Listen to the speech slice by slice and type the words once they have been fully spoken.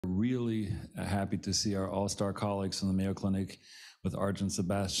Really happy to see our all-star colleagues from the Mayo Clinic with Arjun,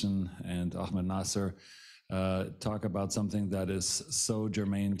 Sebastian, and Ahmed Nasser talk about something that is so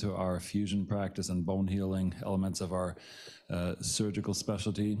germane to our fusion practice and bone healing elements of our surgical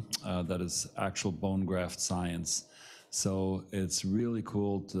specialty, that is actual bone graft science. So it's really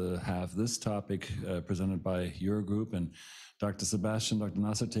cool to have this topic presented by your group. And Dr. Sebastian, Dr.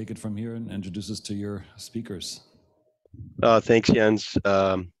 Nasser, take it from here and introduce us to your speakers. Thanks, Jens.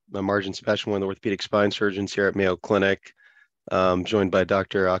 I'm Arjun Sebastian, one of the orthopedic spine surgeons here at Mayo Clinic, joined by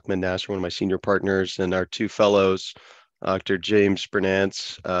Dr. Ahmed Nasser, one of my senior partners, and our two fellows, Dr. James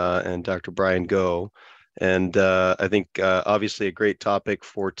Bernance and Dr. Brian Go. And I think obviously a great topic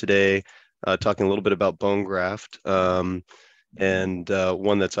for today, talking a little bit about bone graft, and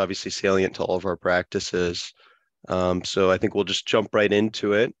one that's obviously salient to all of our practices. So I think we'll just jump right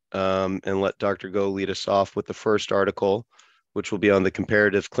into it and let Dr. Go lead us off with the first article, which will be on the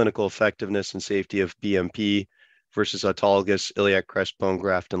comparative clinical effectiveness and safety of BMP versus autologous iliac crest bone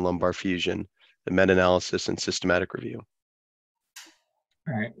graft and lumbar fusion, the meta-analysis and systematic review.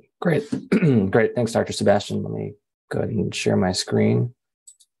 All right, great. Great. Thanks, Dr. Sebastian. Let me go ahead and share my screen.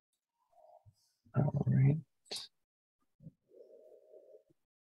 All right.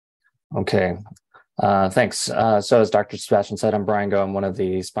 Okay. Thanks. So as Dr. Sebastian said, I'm Brian Go. I'm one of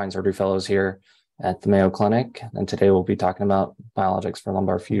the spine surgery fellows here at the Mayo Clinic. And today we'll be talking about biologics for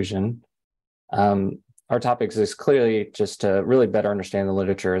lumbar fusion. Our topic is clearly just to really better understand the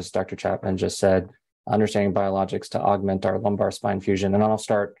literature, as Dr. Chapman just said, understanding biologics to augment our lumbar spine fusion. And I'll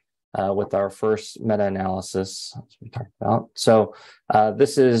start with our first meta-analysis, as we talked about. So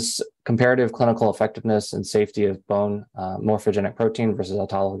this is comparative clinical effectiveness and safety of bone morphogenic protein versus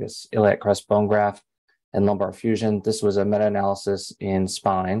autologous iliac crest bone graft and lumbar fusion. This was a meta-analysis in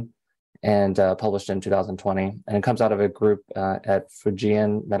spine and published in 2020. And it comes out of a group at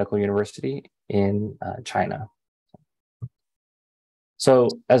Fujian Medical University in China. So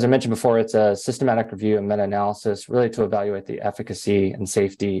as I mentioned before, it's a systematic review and meta-analysis really to evaluate the efficacy and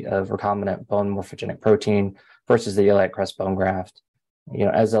safety of recombinant bone morphogenic protein versus the iliac crest bone graft. You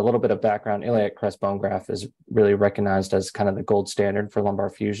know, as a little bit of background, iliac crest bone graft is really recognized as kind of the gold standard for lumbar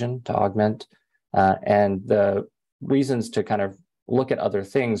fusion to augment. And the reasons to kind of look at other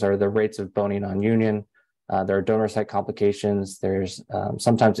things are the rates of bony non-union. There are donor site complications. There's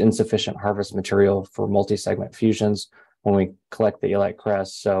sometimes insufficient harvest material for multi-segment fusions when we collect the iliac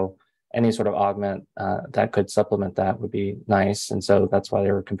crest. So any sort of augment that could supplement that would be nice. And so that's why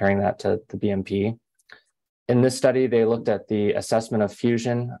they were comparing that to the BMP. In this study, they looked at the assessment of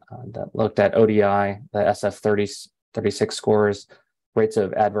fusion, that looked at ODI, the SF36 scores, rates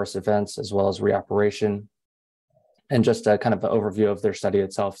of adverse events, as well as reoperation, and just a kind of an overview of their study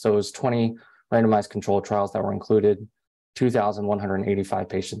itself. So it was 20 randomized controlled trials that were included, 2,185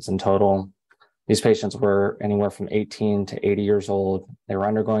 patients in total. These patients were anywhere from 18 to 80 years old. They were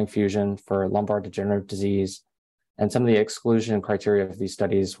undergoing fusion for lumbar degenerative disease. And some of the exclusion criteria of these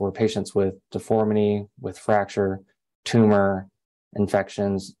studies were patients with deformity, with fracture, tumor,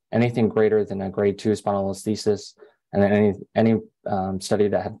 infections, anything greater than a grade 2 spondylolisthesis, and then any study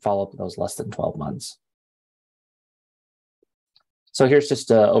that had follow-up that was less than 12 months. So here's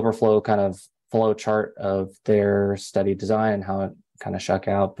just an overflow kind of flow chart of their study design and how it kind of shook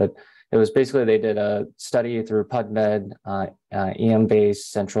out. But it was basically, they did a study through PubMed,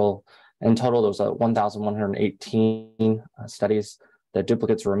 EM-based, central. In total, there was 1,118 studies. The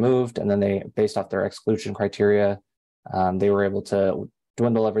duplicates were removed, and then they, based off their exclusion criteria, they were able to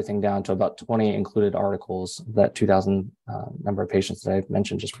dwindle everything down to about 20 included articles, that 2,000 number of patients that I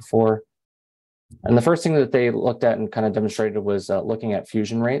mentioned just before. And the first thing that they looked at and kind of demonstrated was looking at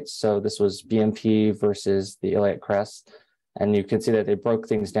fusion rates. So this was BMP versus the iliac crest. And you can see that they broke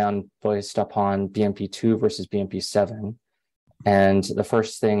things down based upon BMP2 versus BMP7. And the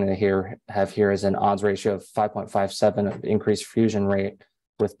first thing they have here is an odds ratio of 5.57 of increased fusion rate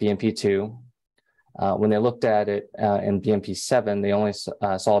with BMP2. When they looked at it in BMP7, they only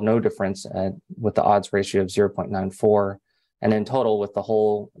saw no difference with the odds ratio of 0.94. And in total, with the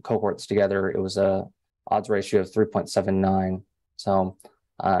whole cohorts together, it was a odds ratio of 3.79. So,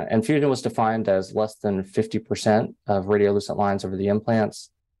 and fusion was defined as less than 50% of radiolucent lines over the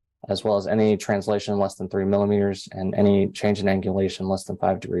implants, as well as any translation less than 3 millimeters and any change in angulation less than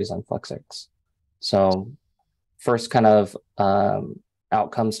 5 degrees on Flexix. So first kind of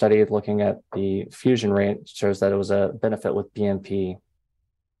outcome study looking at the fusion rate shows that it was a benefit with BMP.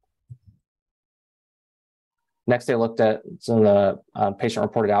 Next, they looked at some of the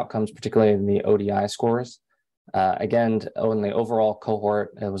patient-reported outcomes, particularly in the ODI scores. Again, in the overall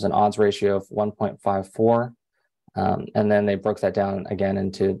cohort, it was an odds ratio of 1.54. And then they broke that down again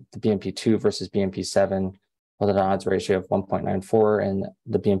into the BMP2 versus BMP7 with an odds ratio of 1.94 in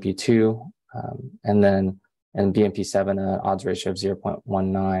the BMP2, and then in BMP7, an odds ratio of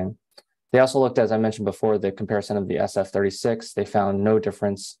 0.19. They also looked, as I mentioned before, the comparison of the SF36. They found no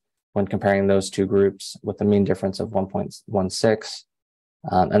difference when comparing those two groups with a mean difference of 1.16.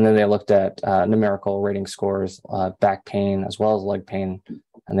 And then they looked at numerical rating scores, back pain as well as leg pain,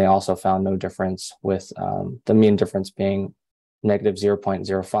 and they also found no difference with the mean difference being negative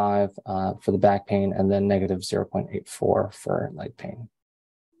 0.05 for the back pain and then negative 0.84 for leg pain.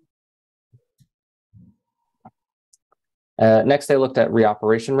 Next, they looked at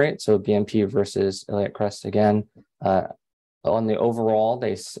reoperation rate, so BMP versus iliac crest again. On the overall,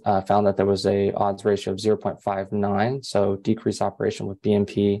 they found that there was a odds ratio of 0.59, so decreased operation with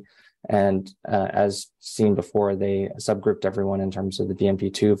BMP. And as seen before, they subgrouped everyone in terms of the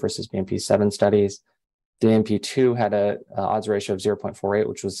BMP2 versus BMP7 studies. The BMP2 had a odds ratio of 0.48,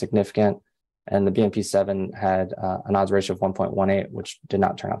 which was significant, and the BMP7 had an odds ratio of 1.18, which did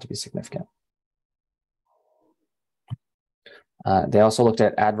not turn out to be significant. They also looked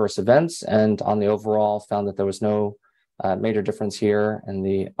at adverse events, and on the overall found that there was no major difference here, and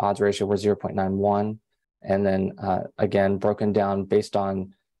the odds ratio were 0.91. And then again, broken down based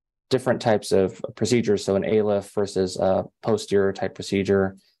on different types of procedures, so an ALIF versus a posterior type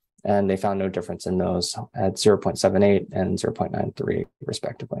procedure, and they found no difference in those at 0.78 and 0.93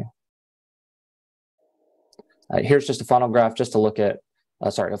 respectively. Here's just a funnel graph just to look at,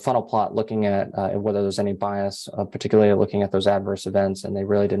 a funnel plot looking at whether there's any bias, particularly looking at those adverse events, and they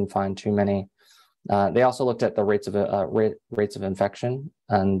really didn't find too many. They also looked at the rates of infection,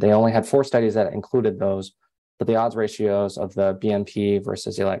 and they only had 4 studies that included those, but the odds ratios of the BMP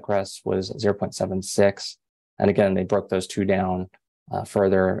versus iliac crest was 0.76. And again, they broke those two down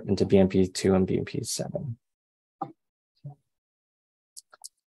further into BMP2 and BMP7.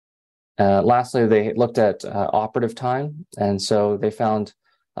 Lastly, they looked at operative time, and so they found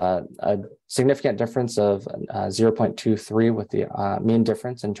a significant difference of 0.23 with the mean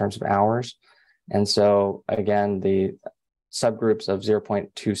difference in terms of hours. And so again, the subgroups of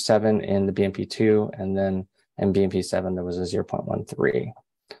 0.27 in the BMP2, and then in BMP7, there was a 0.13.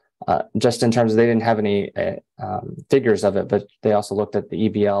 Just in terms of, they didn't have any figures of it, but they also looked at the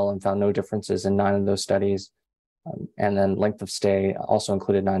EBL and found no differences in 9 of those studies. And then length of stay also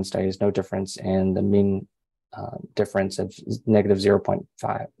included 9 studies, no difference in the mean difference of negative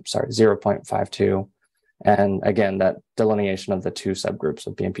 0.52. And again, that delineation of the 2 subgroups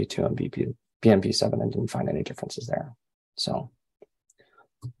of BMP2 and BMP7, and didn't find any differences there. So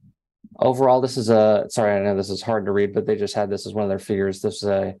overall, this is sorry, I know this is hard to read, but they just had this as one of their figures. This is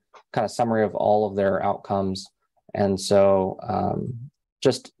a kind of summary of all of their outcomes. And so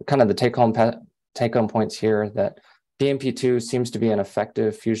just kind of the take-home points here, that BMP2 seems to be an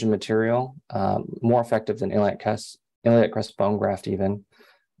effective fusion material, more effective than iliac crest bone graft even.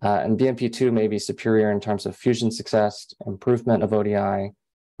 And BMP2 may be superior in terms of fusion success, improvement of ODI,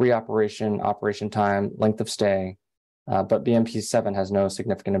 reoperation, operation time, length of stay, but BMP7 has no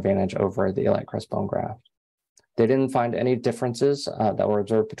significant advantage over the iliac crest bone graft. They didn't find any differences that were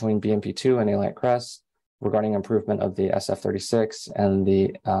observed between BMP2 and iliac crest regarding improvement of the SF36 and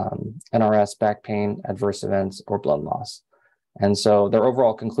the NRS, back pain, adverse events, or blood loss. And so their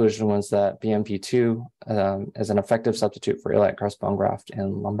overall conclusion was that BMP2 is an effective substitute for iliac crest bone graft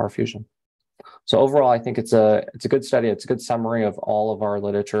in lumbar fusion. So overall, I think it's a good study. It's a good summary of all of our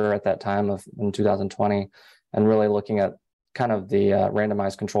literature at that time in 2020, and really looking at kind of the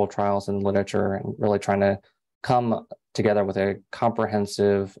randomized control trials and literature, and really trying to come together with a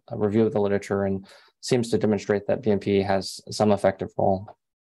comprehensive review of the literature, and seems to demonstrate that BMP has some effective role.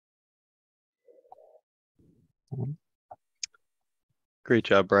 Great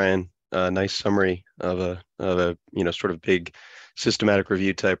job, Brian. Nice summary of a sort of big systematic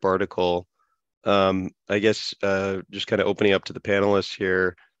review type article. I guess just kind of opening up to the panelists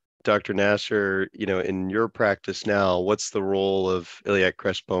here, Dr. Nasser, in your practice now, what's the role of iliac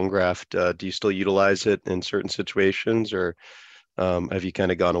crest bone graft? Do you still utilize it in certain situations, or have you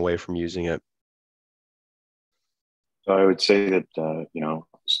kind of gone away from using it? So I would say that,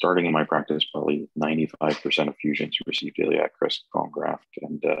 starting in my practice, probably 95% of fusions received iliac crest bone graft,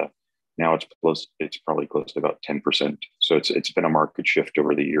 and now it's probably close to about 10%. So it's been a market shift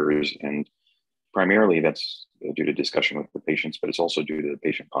over the years, and primarily that's due to discussion with the patients, but it's also due to the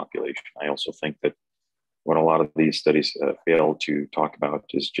patient population. I also think that what a lot of these studies fail to talk about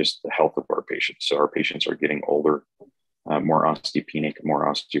is just the health of our patients. So our patients are getting older, more osteopenic, more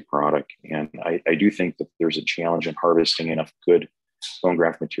osteoporotic. And I do think that there's a challenge in harvesting enough good bone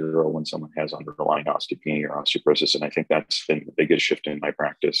graft material when someone has underlying osteopenia or osteoporosis. And I think that's been the biggest shift in my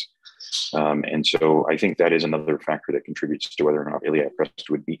practice. And so I think that is another factor that contributes to whether or not iliac crest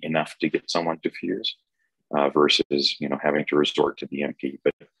would be enough to get someone to fuse versus, having to resort to BMP.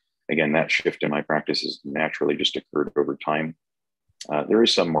 But again, that shift in my practice has naturally just occurred over time. There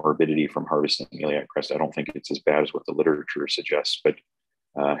is some morbidity from harvesting iliac crest. I don't think it's as bad as what the literature suggests. But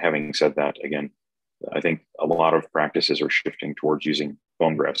having said that, again, I think a lot of practices are shifting towards using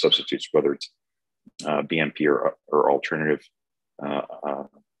bone graft substitutes, whether it's BMP or alternative,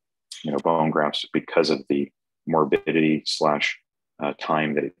 bone grafts, because of the morbidity /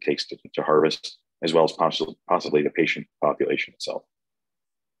 time that it takes to harvest, as well as possibly the patient population itself.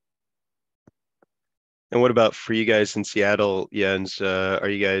 And what about for you guys in Seattle, Jens? Are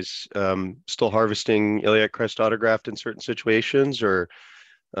you guys still harvesting iliac crest autograft in certain situations, or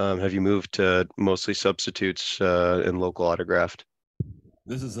have you moved to mostly substitutes and local autograft?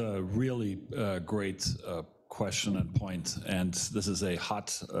 This is a really great question and point, and this is a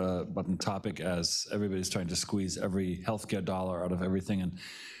hot button topic as everybody's trying to squeeze every healthcare dollar out of everything. And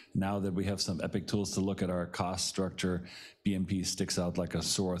now that we have some epic tools to look at our cost structure, BMP sticks out like a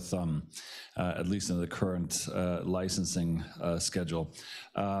sore thumb, at least in the current licensing schedule.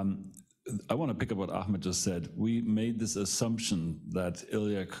 I want to pick up what Ahmed just said. We made this assumption that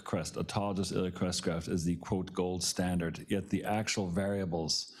iliac crest, autologous iliac crest graft, is the quote gold standard, yet the actual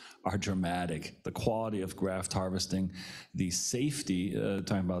variables are dramatic. The quality of graft harvesting, the safety,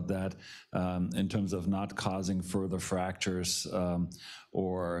 talking about that, in terms of not causing further fractures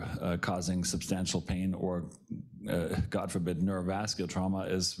or causing substantial pain or, God forbid, neurovascular trauma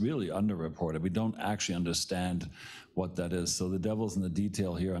is really underreported. We don't actually understand what that is. So the devil's in the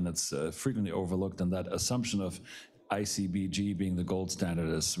detail here, and it's frequently overlooked, and that assumption of ICBG being the gold standard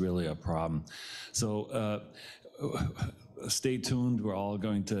is really a problem. So stay tuned. We're all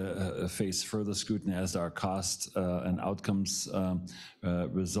going to face further scrutiny as our cost and outcomes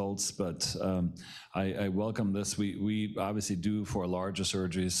results, but I welcome this. We obviously do, for larger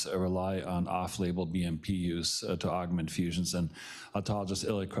surgeries, rely on off-label BMP use to augment fusions, and autologous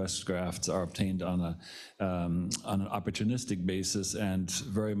iliac crest grafts are obtained on an opportunistic basis, and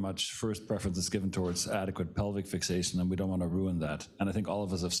very much first preference is given towards adequate pelvic fixation, and we don't want to ruin that. And I think all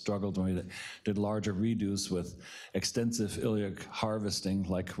of us have struggled when we did larger redos with extensive iliac harvesting,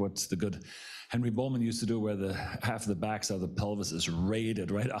 like what's the good Henry Bowman used to do, where the half of the backside of the pelvis is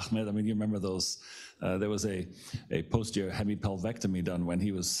raided, right, Ahmed? I mean, you remember those? There was a posterior hemipelvectomy done when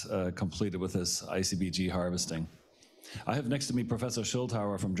he was completed with his ICBG harvesting. I have next to me Professor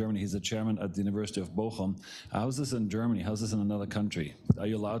Schildhauer from Germany. He's the chairman at the University of Bochum. How's this in Germany? How's this in another country? Are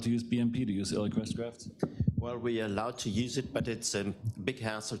you allowed to use BMP, to use iliac crest grafts? Well, we are allowed to use it, but it's a big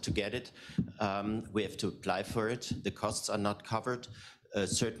hassle to get it. We have to apply for it. The costs are not covered.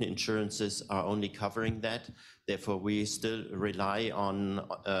 Certain insurances are only covering that. Therefore, we still rely on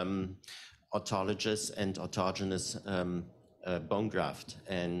autologous and autogenous bone graft,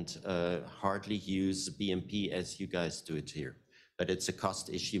 and hardly use BMP as you guys do it here. But it's a cost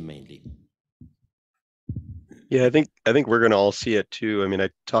issue mainly. Yeah, I think we're going to all see it too. I mean,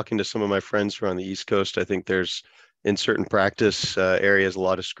 talking to some of my friends who are on the East Coast, I think there's, in certain practice areas, a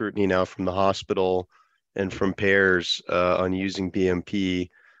lot of scrutiny now from the hospital and from payers on using BMP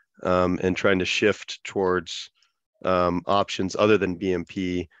and trying to shift towards options other than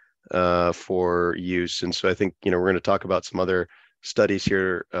BMP for use. And so I think, we're going to talk about some other studies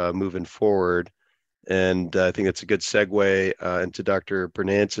here moving forward. And I think that's a good segue into Dr.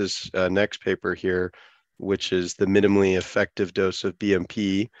 Bernance's next paper here, which is the minimally effective dose of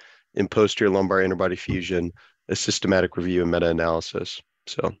BMP in posterior lumbar interbody fusion, a systematic review and meta-analysis.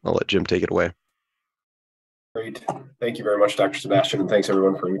 So I'll let Jim take it away. Great. Thank you very much, Dr. Sebastian, and thanks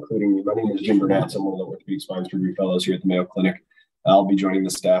everyone for including me. My name is Jim Bernance. I'm one of the orthopedic spine surgery fellows here at the Mayo Clinic. I'll be joining the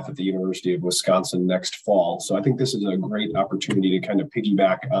staff at the University of Wisconsin next fall. So I think this is a great opportunity to kind of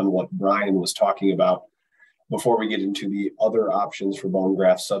piggyback on what Brian was talking about before we get into the other options for bone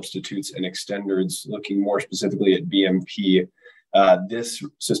graft substitutes and extenders, looking more specifically at BMP. This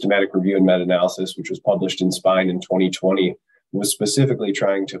systematic review and meta-analysis, which was published in Spine in 2020, was specifically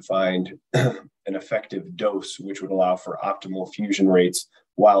trying to find an effective dose which would allow for optimal fusion rates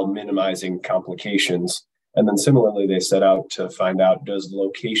while minimizing complications. And then similarly, they set out to find out, does the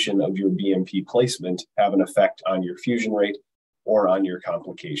location of your BMP placement have an effect on your fusion rate or on your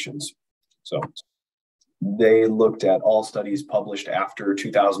complications? So they looked at all studies published after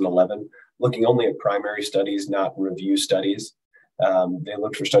 2011, looking only at primary studies, not review studies. They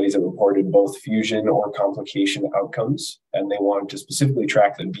looked for studies that reported both fusion or complication outcomes, and they wanted to specifically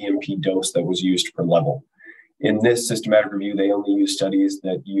track the BMP dose that was used per level. In this systematic review, they only used studies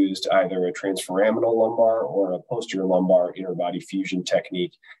that used either a transforaminal lumbar or a posterior lumbar interbody fusion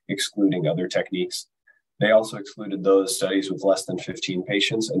technique, excluding other techniques. They also excluded those studies with less than 15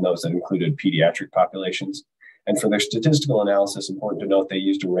 patients and those that included pediatric populations. And for their statistical analysis, important to note, they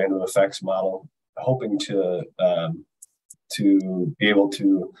used a random effects model, hoping to be able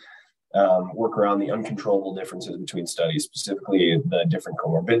to work around the uncontrollable differences between studies, specifically the different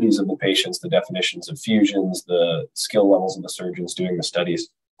comorbidities of the patients, the definitions of fusions, the skill levels of the surgeons doing the studies,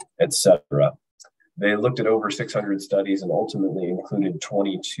 etc. They looked at over 600 studies and ultimately included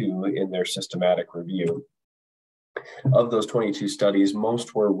 22 in their systematic review. Of those 22 studies,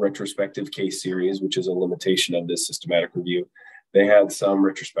 most were retrospective case series, which is a limitation of this systematic review. They had some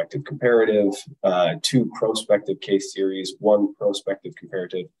retrospective comparative, 2 prospective case series, 1 prospective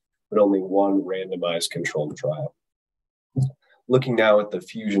comparative, but only 1 randomized controlled trial. Looking now at the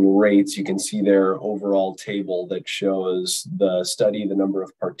fusion rates, you can see their overall table that shows the study, the number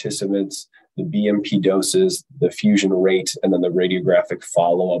of participants, the BMP doses, the fusion rate, and then the radiographic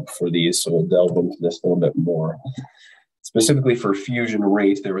follow-up for these. So we'll delve into this a little bit more. Specifically for fusion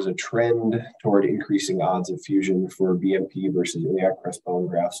rate, there was a trend toward increasing odds of fusion for BMP versus iliac crest bone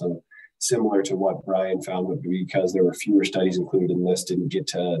grafts. So similar to what Brian found, but because there were fewer studies included in this, didn't get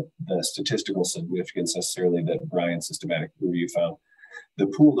to the statistical significance necessarily that Brian's systematic review found. The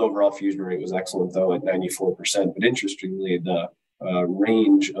pooled overall fusion rate was excellent, though, at 94%. But interestingly, the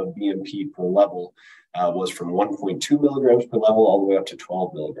range of BMP per level was from 1.2 milligrams per level all the way up to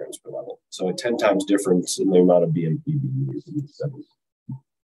 12 milligrams per level. So a 10 times difference in the amount of BMP being used in these studies.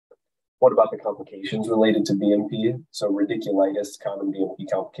 What about the complications related to BMP? So radiculitis, common BMP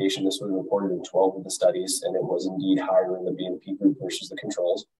complication, this was reported in 12 of the studies, and it was indeed higher in the BMP group versus the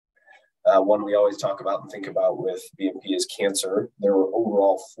controls. One we always talk about and think about with BMP is cancer. There were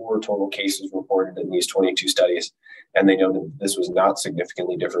overall 4 total cases reported in these 22 studies, and they noted that this was not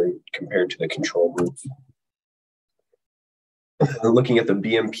significantly different compared to the control group. Looking at the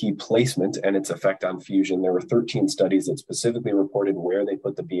BMP placement and its effect on fusion, there were 13 studies that specifically reported where they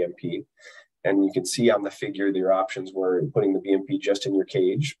put the BMP. And you can see on the figure, their options were putting the BMP just in your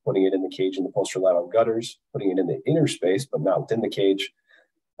cage, putting it in the cage in the posterolateral gutters, putting it in the inner space, but not within the cage,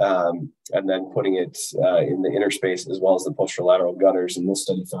 and then putting it in the inner space as well as the posterolateral gutters. And this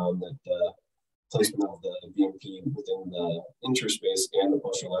study found that the placement of the BMP within the interspace and the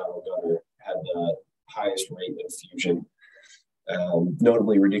posterolateral gutter had the highest rate of fusion.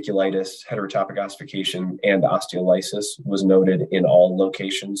 Notably, radiculitis, heterotopic ossification, and osteolysis was noted in all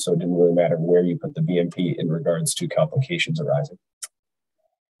locations, so it didn't really matter where you put the BMP in regards to complications arising.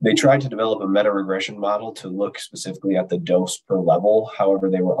 They tried to develop a meta-regression model to look specifically at the dose per level. However,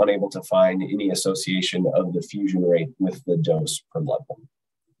 they were unable to find any association of the fusion rate with the dose per level.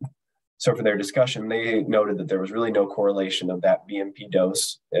 So for their discussion, they noted that there was really no correlation of that BMP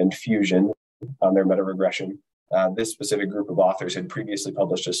dose and fusion on their meta-regression. This specific group of authors had previously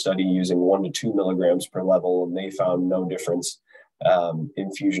published a study using 1 to 2 milligrams per level, and they found no difference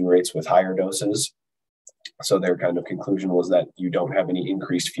in fusion rates with higher doses. So their kind of conclusion was that you don't have any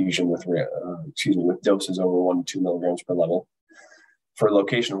increased fusion with doses over 1 to 2 milligrams per level. For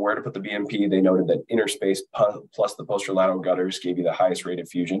location of where to put the BMP, they noted that inner space plus the posterolateral gutters gave you the highest rate of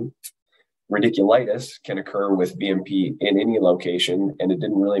fusion. Radiculitis can occur with BMP in any location, and it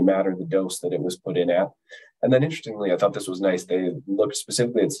didn't really matter the dose that it was put in at. And then interestingly, I thought this was nice. They looked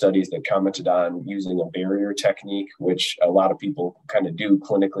specifically at studies that commented on using a barrier technique, which a lot of people kind of do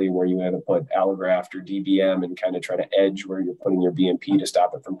clinically, where you either put allograft or DBM and kind of try to edge where you're putting your BMP to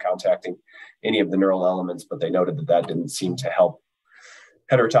stop it from contacting any of the neural elements, but they noted that that didn't seem to help.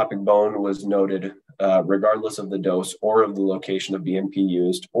 Heterotopic bone was noted regardless of the dose or of the location of BMP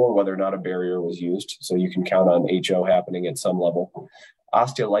used or whether or not a barrier was used. So you can count on HO happening at some level.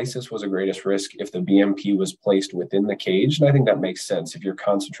 Osteolysis was a greatest risk if the BMP was placed within the cage. And I think that makes sense. If you're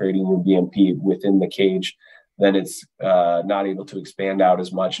concentrating your BMP within the cage, then it's not able to expand out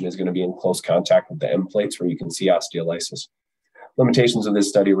as much and is going to be in close contact with the M plates where you can see osteolysis. Limitations of this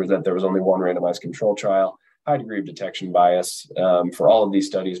study were that there was only 1 randomized control trial, high degree of detection bias. For all of these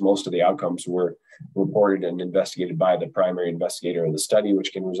studies, most of the outcomes were reported and investigated by the primary investigator of the study,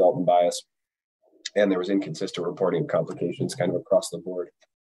 which can result in bias. And there was inconsistent reporting of complications kind of across the board.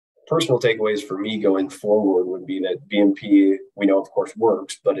 Personal takeaways for me going forward would be that BMP, we know, of course,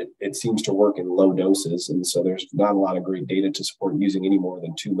 works, but it seems to work in low doses. And so there's not a lot of great data to support using any more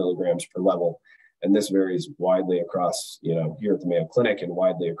than 2 milligrams per level. And this varies widely across, here at the Mayo Clinic and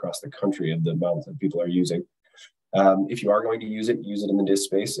widely across the country of the amount that people are using. If you are going to use it in the disc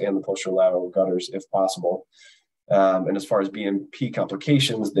space and the posterolateral gutters if possible. And as far as BMP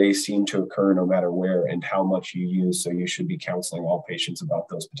complications, they seem to occur no matter where and how much you use. So you should be counseling all patients about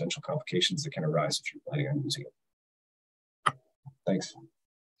those potential complications that can arise if you're planning on using it. Thanks.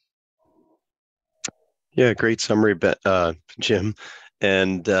 Yeah, great summary, Jim.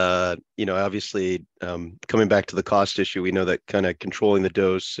 And, obviously, coming back to the cost issue, we know that kind of controlling the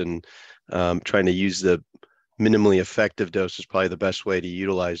dose and trying to use the minimally effective dose is probably the best way to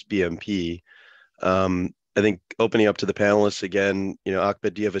utilize BMP. I think opening up to the panelists again,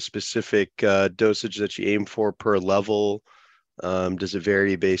 Ahmed, do you have a specific dosage that you aim for per level? Does it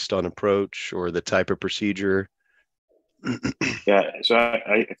vary based on approach or the type of procedure? Yeah, so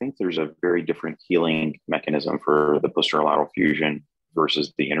I think there's a very different healing mechanism for the posterolateral fusion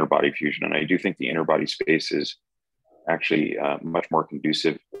versus the interbody fusion. And I do think the interbody space is actually much more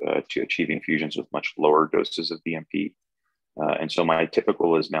conducive to achieving fusions with much lower doses of BMP. And so my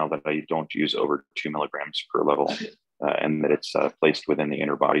typical is now that I don't use over 2 milligrams per level and that it's placed within the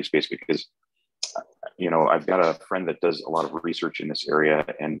interbody space because, I've got a friend that does a lot of research in this area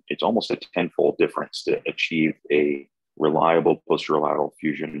and it's almost a tenfold difference to achieve a reliable posterolateral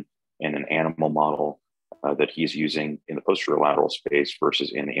fusion in an animal model that he's using in the posterolateral space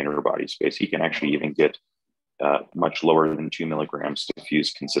versus in the interbody space. He can actually even get much lower than 2 milligrams to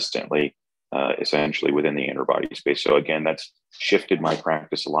fuse consistently, essentially within the interbody space. So again, that's shifted my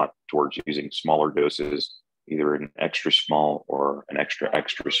practice a lot towards using smaller doses, either an extra small or an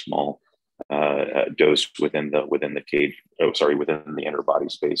extra small dose within the cage. Within the interbody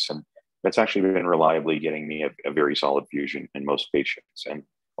space, and that's actually been reliably getting me a very solid fusion in most patients, and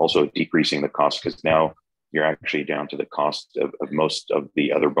also decreasing the cost because now you're actually down to the cost of most of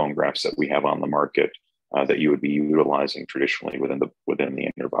the other bone grafts that we have on the market that you would be utilizing traditionally within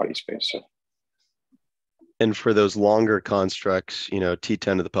the interbody space. So. And for those longer constructs,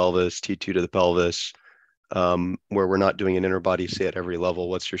 T10 to the pelvis, T2 to the pelvis, where we're not doing an interbody, say at every level,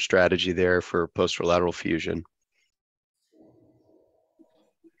 what's your strategy there for posterolateral fusion?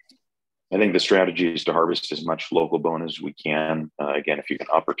 I think the strategy is to harvest as much local bone as we can. Again, if you can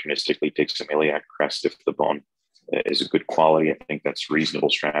opportunistically take some iliac crest, if the bone is a good quality, I think that's a reasonable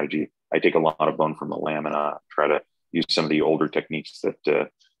strategy. I take a lot of bone from the lamina, try to use some of the older techniques that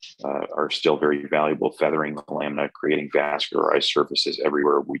are still very valuable, feathering the lamina, creating vascularized surfaces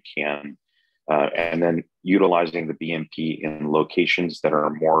everywhere we can. And then utilizing the BMP in locations that are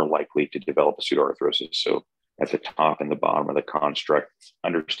more likely to develop a pseudoarthrosis. So at the top and the bottom of the construct,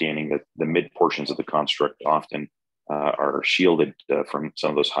 understanding that the mid portions of the construct often are shielded from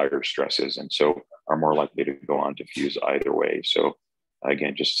some of those higher stresses, and so are more likely to go on to fuse either way. So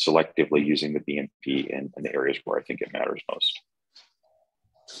again, just selectively using the BMP in the areas where I think it matters most.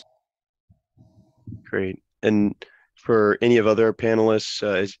 Great. And for any of other panelists,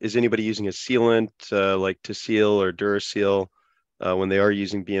 is anybody using a sealant like Tacil or Duraseal when they are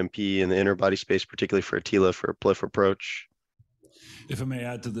using BMP in the interbody space, particularly for a TLIF or a PLIF approach? If I may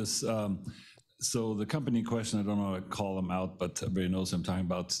add to this, so the company in question, I don't know how to call them out, but everybody knows what I'm talking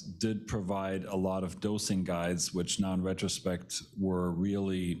about, did provide a lot of dosing guides, which now in retrospect were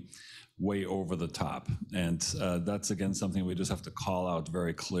really way over the top. And that's, again, something we just have to call out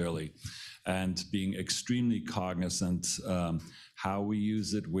very clearly. And being extremely cognizant how we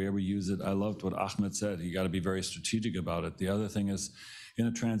use it, where we use it. I loved what Ahmed said. You got to be very strategic about it. The other thing is, in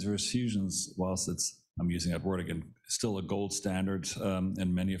a transverse fusions, whilst it's, I'm using that word again, still a gold standard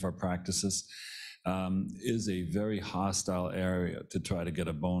in many of our practices, is a very hostile area to try to get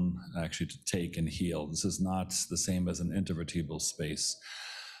a bone actually to take and heal. This is not the same as an intervertebral space.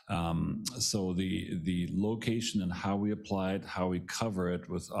 So the location and how we apply it, how we cover it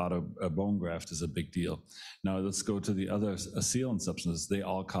with bone graft is a big deal. Now let's go to the other sealant substances. They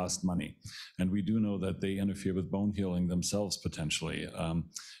all cost money. And we do know that they interfere with bone healing themselves potentially.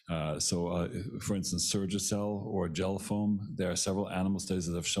 For instance, Surgicel or gel foam, there are several animal studies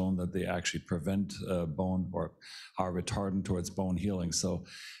that have shown that they actually prevent bone or are retardant towards bone healing. So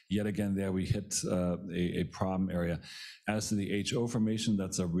yet again, there we hit a problem area. As to the HO formation,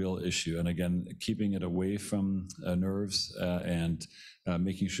 that's a real issue. And again, keeping it away from nerves and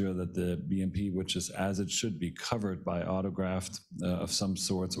making sure that the BMP, which is as it should be, covered by autograft of some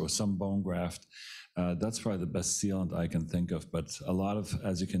sorts or some bone graft, that's probably the best sealant I can think of. But a lot of,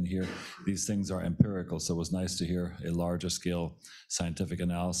 as you can hear, these things are empirical. So it was nice to hear a larger scale scientific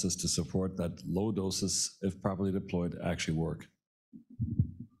analysis to support that low doses, if properly deployed, actually work.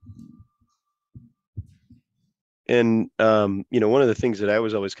 And, one of the things that I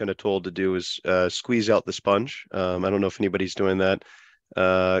was always kind of told to do is squeeze out the sponge. I don't know if anybody's doing that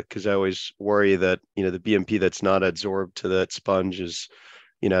because I always worry that, the BMP that's not adsorbed to that sponge is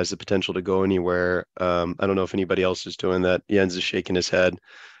has the potential to go anywhere. I don't know if anybody else is doing that. Jens is shaking his head.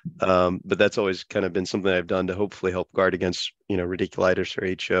 But that's always kind of been something I've done to hopefully help guard against, radiculitis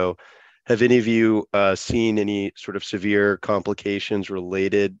or HO. Have any of you seen any sort of severe complications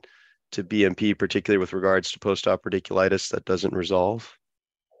related to BMP, particularly with regards to post-op radiculitis that doesn't resolve?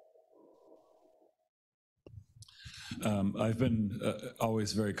 I've been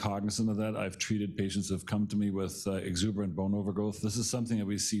always very cognizant of that. I've treated patients who have come to me with exuberant bone overgrowth. This is something that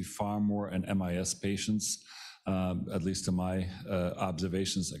we see far more in MIS patients, at least to my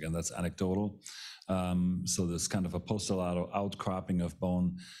observations. Again, that's anecdotal. So this kind of a post-collateral outcropping of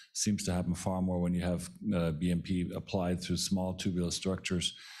bone seems to happen far more when you have BMP applied through small tubular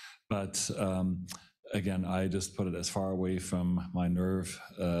structures. But again, I just put it as far away from my nerve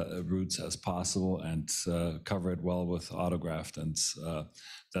roots as possible and cover it well with autograft. And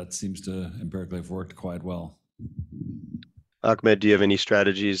that seems to empirically have worked quite well. Ahmed, do you have any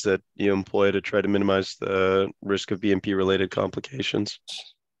strategies that you employ to try to minimize the risk of BMP-related complications?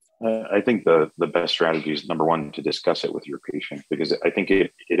 I think the best strategy is, number one, to discuss it with your patient, because I think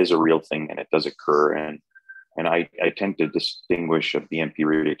it is a real thing and it does occur. And I tend to distinguish a BMP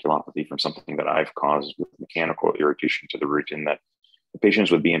radiculopathy from something that I've caused with mechanical irritation to the root, in that the patients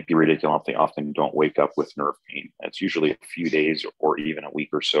with BMP radiculopathy often don't wake up with nerve pain. It's usually a few days or even a week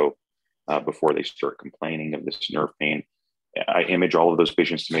or so before they start complaining of this nerve pain. I image all of those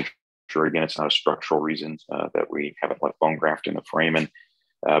patients to make sure, again, it's not a structural reason that we haven't left bone graft in the frame. And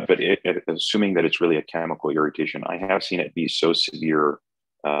but assuming that it's really a chemical irritation, I have seen it be so severe.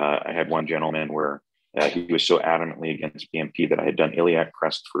 I had one gentleman where he was so adamantly against BMP that I had done iliac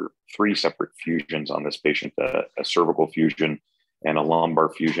crest for 3 separate fusions on this patient, a cervical fusion and a lumbar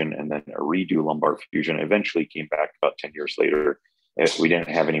fusion, and then a redo lumbar fusion. Eventually came back about 10 years later. We didn't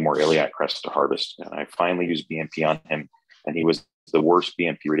have any more iliac crest to harvest. And I finally used BMP on him, and he was the worst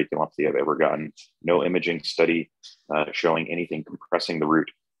BMP radiculopathy I've ever gotten. No imaging study showing anything compressing the root,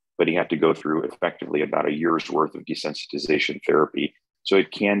 but he had to go through effectively about a year's worth of desensitization therapy. So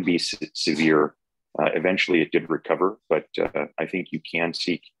it can be severe. Eventually it did recover, but I think you can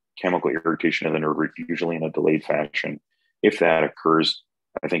seek chemical irritation of the nerve root, usually in a delayed fashion. If that occurs,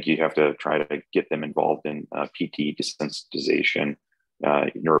 I think you have to try to get them involved in PT desensitization,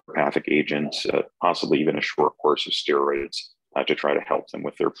 neuropathic agents, possibly even a short course of steroids to try to help them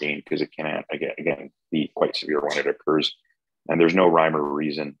with their pain, because it can, again, be quite severe when it occurs. And there's no rhyme or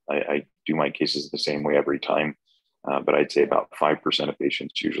reason. I do my cases the same way every time, but I'd say about 5% of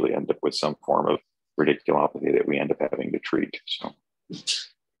patients usually end up with some form of radiculopathy that we end up having to treat. So,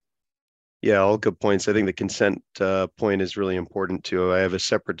 yeah, all good points. I think the consent point is really important too. I have a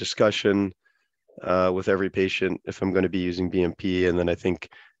separate discussion with every patient if I'm going to be using BMP, and then I think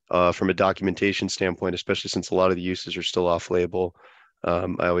from a documentation standpoint, especially since a lot of the uses are still off-label,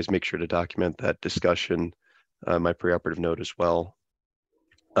 I always make sure to document that discussion, my preoperative note as well.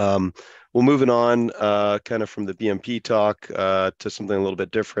 Well, moving on kind of from the BMP talk to something a little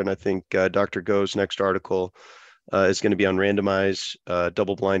bit different. I think Dr. Go's next article is going to be on randomized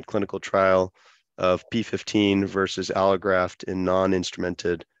double-blind clinical trial of P15 versus allograft in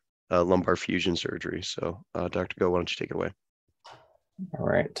non-instrumented lumbar fusion surgery. So Dr. Go, why don't you take it away? All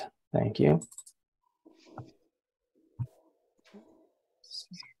right, thank you.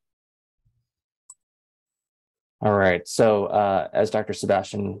 All right, so as Dr.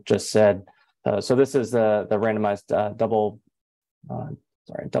 Sebastian just said, so this is the randomized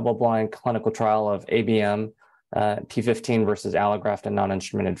double-blind clinical trial of ABM, P15 versus allograft and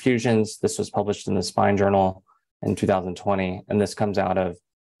non-instrumented fusions. This was published in the Spine Journal in 2020, and this comes out of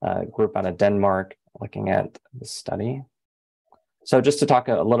a group out of Denmark looking at the study. So just to talk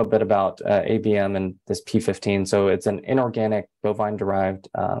a little bit about ABM and this P15. So it's an inorganic bovine-derived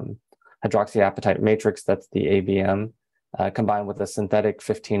hydroxyapatite matrix, that's the ABM, combined with a synthetic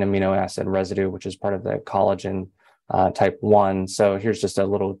 15 amino acid residue, which is part of the collagen type 1. So here's just a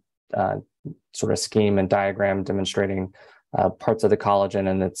little sort of scheme and diagram demonstrating parts of the collagen,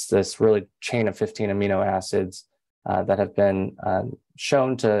 and it's this really chain of 15 amino acids that have been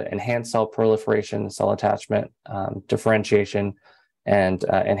shown to enhance cell proliferation, cell attachment, differentiation, and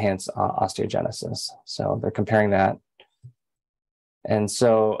enhance osteogenesis. So they're comparing that. And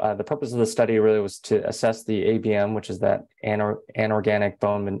so the purpose of the study really was to assess the ABM, which is that anorganic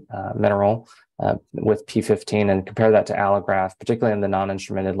bone mineral with P15, and compare that to allograft, particularly in the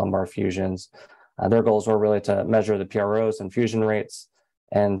non-instrumented lumbar fusions. Their goals were really to measure the PROs and fusion rates.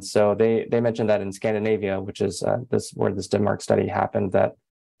 And so they mentioned that in Scandinavia, which is where this Denmark study happened, that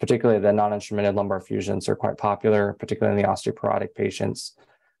particularly the non-instrumented lumbar fusions are quite popular, particularly in the osteoporotic patients.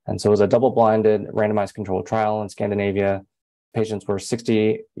 And so it was a double-blinded randomized controlled trial in Scandinavia. patients were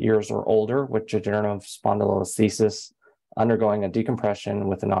 60 years or older with degenerative spondylolisthesis, undergoing a decompression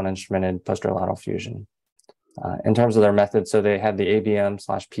with a non-instrumented posterior lateral fusion. In terms of their method, so they had the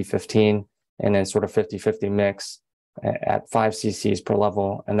ABM/P15 in a sort of 50-50 mix at 5 cc's per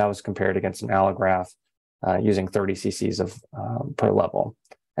level, and that was compared against an allograft using 30 cc's per level.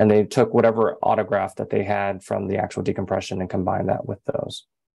 And they took whatever autograft that they had from the actual decompression and combined that with those.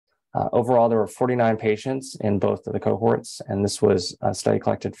 Overall, there were 49 patients in both of the cohorts, and this was a study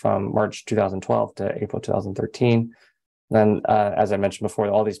collected from March 2012 to April 2013. Then, as I mentioned before,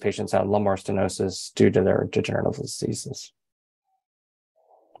 all these patients had lumbar stenosis due to their degenerative listhesis.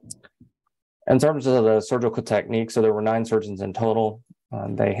 In terms of the surgical technique, so there were 9 surgeons in total.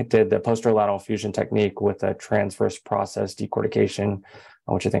 They did the posterior lateral fusion technique with a transverse process decortication,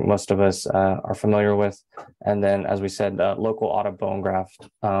 which I think most of us are familiar with. And then, as we said, local auto bone graft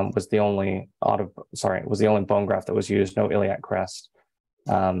was the only bone graft that was used, no iliac crest.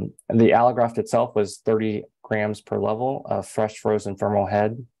 The allograft itself was 30 grams per level of fresh frozen femoral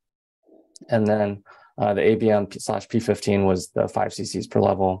head. And then the ABM/P15 was the 5 cc's per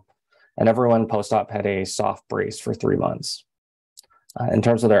level. And everyone post-op had a soft brace for 3 months. In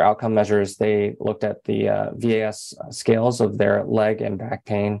terms of their outcome measures, they looked at the VAS scales of their leg and back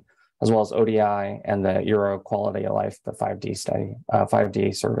pain, as well as ODI and the Euro Quality of Life, the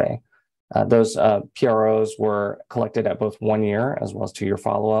 5D survey. Those PROs were collected at both 1 year as well as 2 year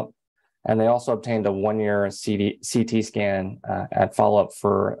follow-up. And they also obtained a 1 year CT scan at follow-up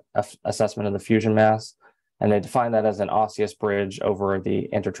for assessment of the fusion mass. And they defined that as an osseous bridge over the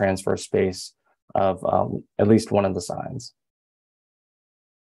intertransverse space of at least one of the signs.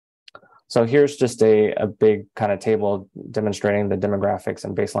 So here's just a big kind of table demonstrating the demographics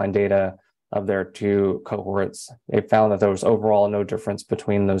and baseline data of their 2 cohorts. They found that there was overall no difference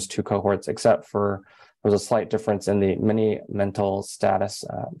between those 2 cohorts, except for there was a slight difference in the mini mental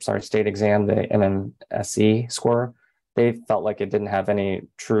state exam, the MMSE score. They felt like it didn't have any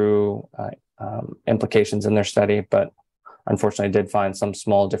true implications in their study, but unfortunately did find some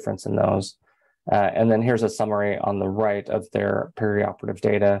small difference in those. And then here's a summary on the right of their perioperative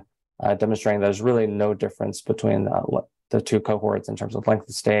data, demonstrating there's really no difference between the 2 cohorts in terms of length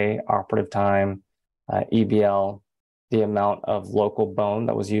of stay, operative time, EBL, the amount of local bone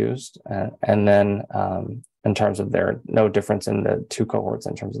that was used, and then in terms of their no difference in the 2 cohorts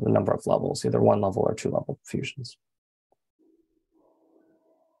in terms of the number of levels, either 1 level or 2 level fusions.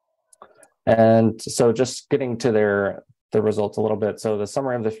 And so just getting to the results a little bit. So the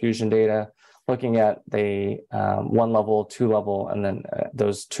summary of the fusion data, looking at the 1 level, 2 level, and then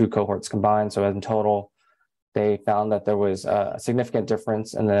those 2 cohorts combined. So in total, they found that there was a significant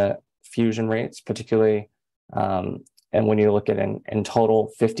difference in the fusion rates, particularly, and when you look at in total,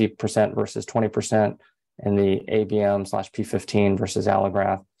 50% versus 20% in the ABM/P15 versus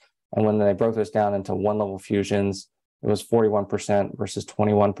allograft. And when they broke this down into 1 level fusions, it was 41% versus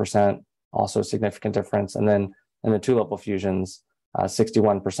 21%, also a significant difference. And then in the 2 level fusions,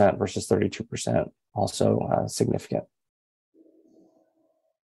 61% versus 32%, also significant.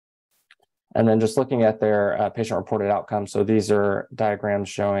 And then just looking at their patient-reported outcomes, so these are diagrams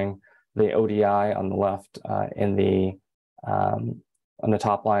showing the ODI on the left on the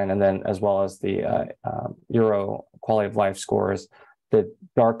top line, and then as well as the Euro Quality of Life scores. The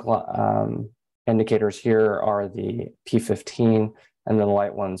dark indicators here are the P15, and then the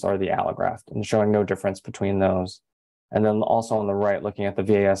light ones are the allograft, and showing no difference between those. And then also on the right, looking at the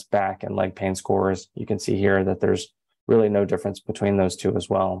VAS back and leg pain scores, you can see here that there's really no difference between those 2 as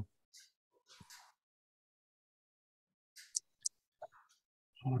well.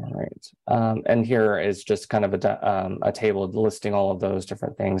 All right, and here is just kind of a table listing all of those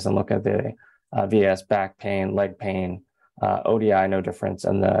different things, and look at the VAS back pain, leg pain, ODI no difference,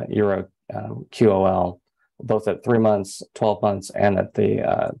 and the Euro QOL, both at 3 months, 12 months, and at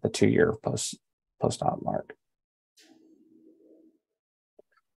the 2 year post-op mark.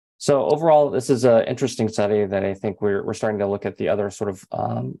 So overall, this is an interesting study that I think we're starting to look at the other sort of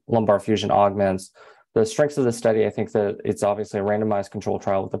lumbar fusion augments. The strengths of the study, I think that it's obviously a randomized control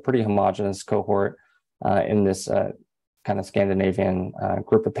trial with a pretty homogeneous cohort in this kind of Scandinavian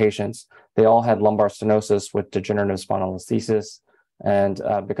group of patients. They all had lumbar stenosis with degenerative spondylolisthesis. And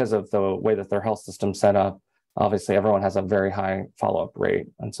because of the way that their health system's set up, obviously everyone has a very high follow-up rate.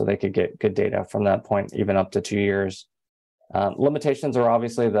 And so they could get good data from that point, even up to 2 years. Limitations are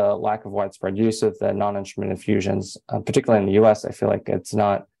obviously the lack of widespread use of the non-instrumented fusions, particularly in the US. I feel like it's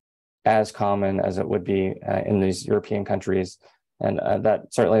not as common as it would be in these European countries. And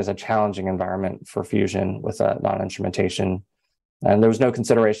that certainly is a challenging environment for fusion with non-instrumentation. And there was no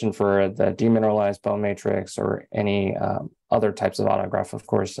consideration for the demineralized bone matrix or any other types of autograft, of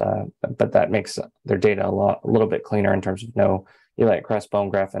course, but that makes their data a little bit cleaner in terms of no iliac crest bone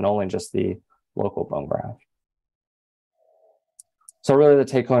graft and only just the local bone graft. So really the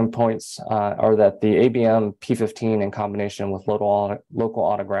take-home points are that the ABM P15 in combination with local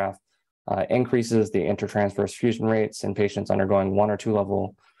autograft increases the intertransverse fusion rates in patients undergoing 1 or 2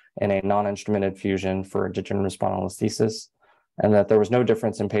 level in a non-instrumented fusion for degenerative spondylolisthesis, and that there was no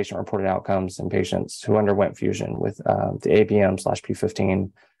difference in patient-reported outcomes in patients who underwent fusion with the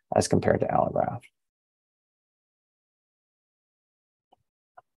ABM/P15 as compared to allograft.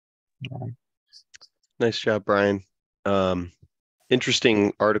 Nice job, Brian.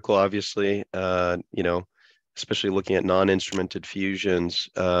 Interesting article, obviously, especially looking at non-instrumented fusions.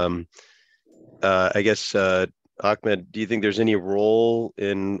 I guess, Ahmed, do you think there's any role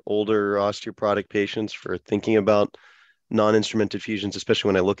in older osteoporotic patients for thinking about non-instrumented fusions, especially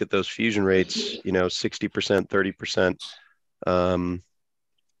when I look at those fusion rates, 60%, 30%,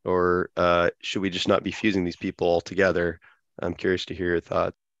 or should we just not be fusing these people altogether? I'm curious to hear your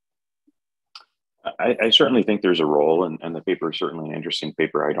thoughts. I certainly think there's a role, and the paper is certainly an interesting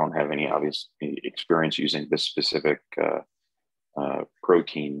paper. I don't have any obvious experience using this specific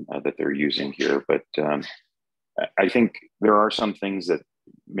protein that they're using here, but I think there are some things that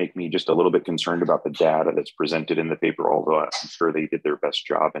make me just a little bit concerned about the data that's presented in the paper, although I'm sure they did their best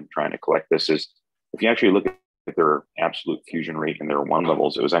job in trying to collect this. Is if you actually look at their absolute fusion rate in their 1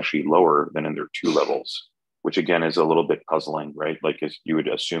 levels, it was actually lower than in their 2 levels, which again is a little bit puzzling, right? Like you would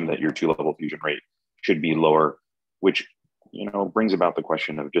assume that your 2-level fusion rate should be lower, which brings about the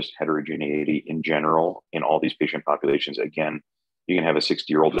question of just heterogeneity in general in all these patient populations. Again, you can have a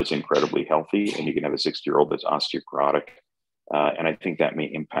 60-year-old that's incredibly healthy, and you can have a 60-year-old that's osteoporotic. And I think that may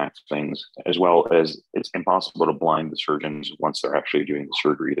impact things, as well as it's impossible to blind the surgeons once they're actually doing the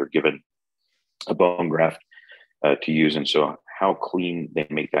surgery. They're given a bone graft to use. And so how clean they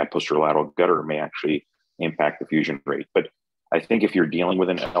make that posterolateral gutter may actually impact the fusion rate. But I think if you're dealing with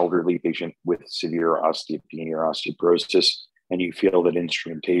an elderly patient with severe osteopenia or osteoporosis, and you feel that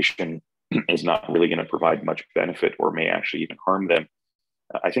instrumentation is not really going to provide much benefit or may actually even harm them,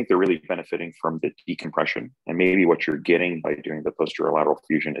 I think they're really benefiting from the decompression. And maybe what you're getting by doing the posterolateral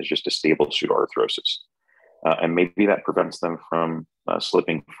fusion is just a stable pseudoarthrosis. And maybe that prevents them from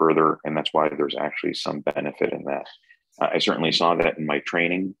slipping further. And that's why there's actually some benefit in that. I certainly saw that in my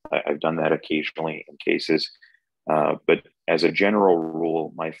training. I've done that occasionally in cases. But as a general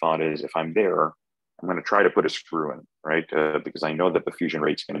rule, my thought is if I'm there, I'm going to try to put a screw in, right? Because I know that the fusion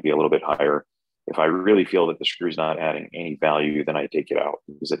rate is going to be a little bit higher. If I really feel that the screw is not adding any value, then I take it out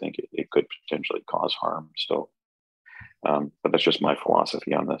because I think it could potentially cause harm. So, but that's just my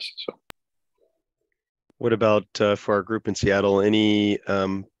philosophy on this. So, what about for our group in Seattle? Any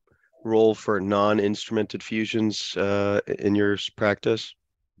role for non-instrumented fusions in your practice?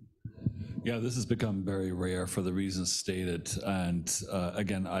 Yeah, this has become very rare for the reasons stated. And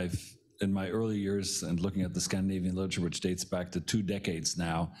again, in my early years and looking at the Scandinavian literature, which dates back to 2 decades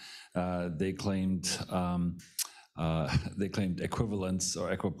now, they claimed equivalence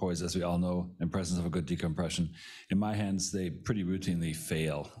or equipoise, as we all know, in presence of a good decompression. In my hands, they pretty routinely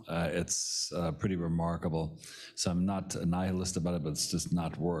fail. It's pretty remarkable. So I'm not a nihilist about it, but it's just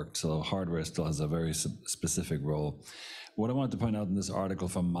not worked. So hardware still has a very specific role. What I wanted to point out in this article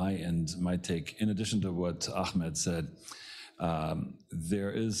from my end, my take, in addition to what Ahmed said,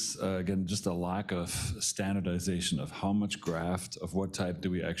 there is, again, just a lack of standardization of how much graft, of what type do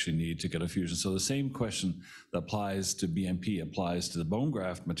we actually need to get a fusion. So the same question that applies to BMP applies to the bone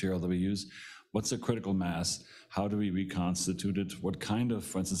graft material that we use. What's the critical mass? How do we reconstitute it? What kind of,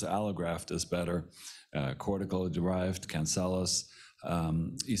 for instance, allograft is better? Cortical-derived, cancellous,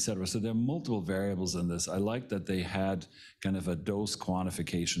 etc. So there are multiple variables in this. I like that they had kind of a dose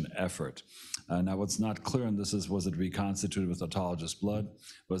quantification effort. Now, what's not clear in this is, was it reconstituted with autologous blood?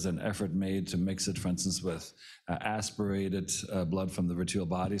 Was an effort made to mix it, for instance, with aspirated blood from the vertebral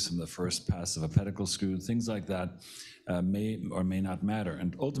bodies from the first pass of a pedicle screw? Things like that may or may not matter.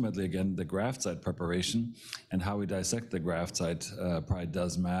 And ultimately, again, the graft site preparation and how we dissect the graft site probably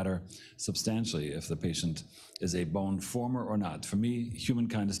does matter substantially if the patient is a bone former or not. For me,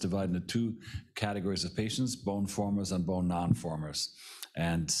 humankind is divided into 2 categories of patients: bone formers and bone non-formers.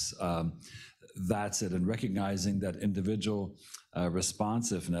 And that's it. And recognizing that individual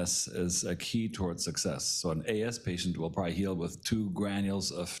responsiveness is a key towards success. So an AS patient will probably heal with 2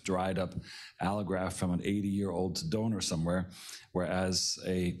 granules of dried up allograft from an 80-year-old donor somewhere, whereas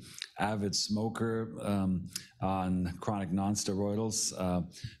a avid smoker on chronic non-steroidals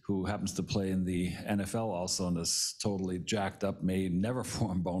who happens to play in the NFL also and is totally jacked up may never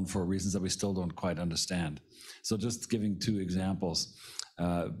form bone for reasons that we still don't quite understand. So just giving 2 examples.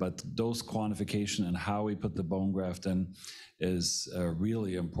 But dose quantification and how we put the bone graft in is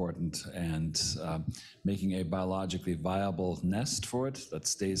really important, and making a biologically viable nest for it that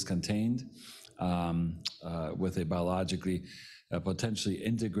stays contained with a biologically potentially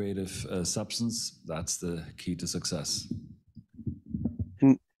integrative substance, that's the key to success.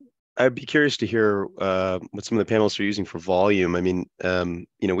 And I'd be curious to hear what some of the panelists are using for volume. I mean,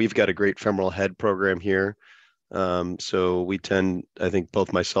 we've got a great femoral head program here. So we tend, I think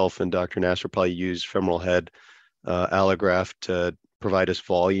both myself and Dr. Nasser probably use femoral head allograft to provide us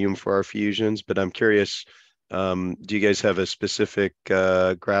volume for our fusions. But I'm curious, do you guys have a specific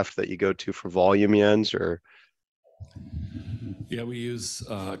graft that you go to for volume, Jens, or? Yeah, we use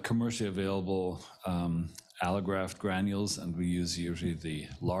commercially available allograft granules, and we use usually the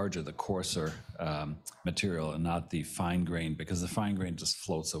larger, the coarser material, and not the fine grain, because the fine grain just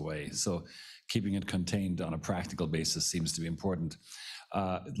floats away. So keeping it contained on a practical basis seems to be important.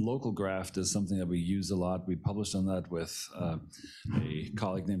 Local graft is something that we use a lot. We published on that with a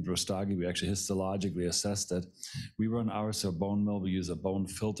colleague named Rostagi. We actually histologically assessed it. We run ours through a bone mill. We use a bone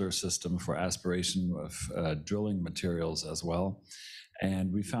filter system for aspiration of drilling materials as well.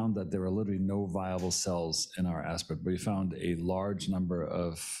 And we found that there were literally no viable cells in our aspirate. We found a large number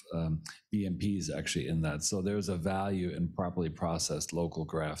of BMPs actually in that. So there's a value in properly processed local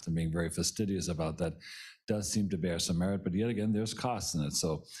graft, and being very fastidious about that does seem to bear some merit. But yet again, there's costs in it.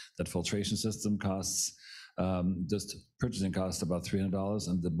 So that filtration system costs, just purchasing costs about $300,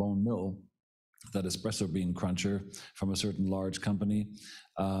 and the bone mill, that espresso bean cruncher from a certain large company,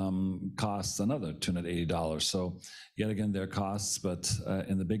 costs another $280. So yet again, there are costs, but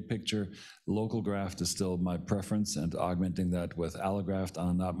in the big picture, local graft is still my preference, and augmenting that with allograft on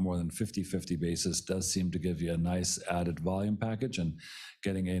a not more than 50-50 basis does seem to give you a nice added volume package, and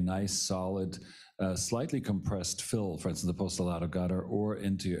getting a nice solid, slightly compressed fill, for instance, the post-latato gutter or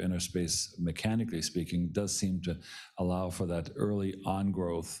into your inner space, mechanically speaking, does seem to allow for that early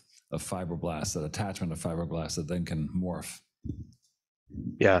on-growth of fibroblasts, that attachment of fibroblasts that then can morph.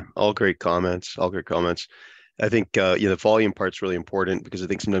 Yeah, all great comments. All great comments. I think the volume part's really important, because I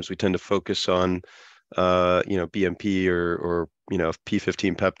think sometimes we tend to focus on BMP or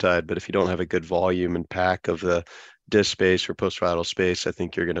P15 peptide, but if you don't have a good volume and pack of the disc space or post-parietal space, I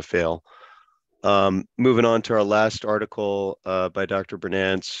think you're going to fail. Moving on to our last article by Dr.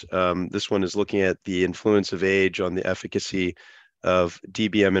 Bernance. This one is looking at the influence of age on the efficacy of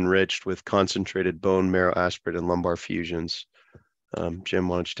DBM enriched with concentrated bone marrow aspirate and lumbar fusions. Jim,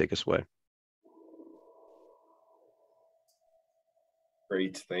 why don't you take us away?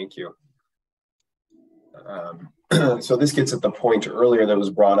 Great, thank you. So this gets at the point earlier that was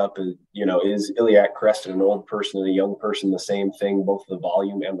brought up, is iliac crest in an old person and a young person the same thing, both the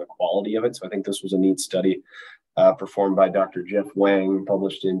volume and the quality of it? So I think this was a neat study performed by Dr. Jeff Wang,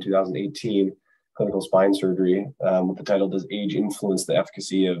 published in 2018, Clinical Spine Surgery, with the title, Does Age Influence the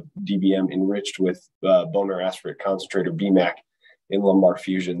Efficacy of DBM Enriched with Bone Marrow Aspirate Concentrate, or BMAC, in lumbar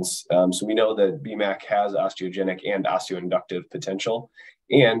fusions? So we know that BMAC has osteogenic and osteoinductive potential,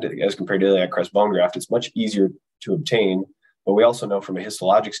 and as compared to iliac crest bone graft, it's much easier to obtain. But we also know from a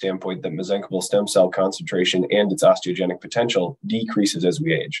histologic standpoint that mesenchymal stem cell concentration and its osteogenic potential decreases as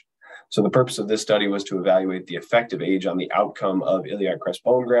we age. So the purpose of this study was to evaluate the effect of age on the outcome of iliac crest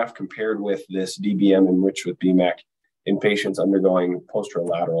bone graft compared with this DBM enriched with BMAC in patients undergoing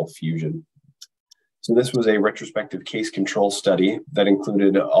posterolateral fusion. So this was a retrospective case control study that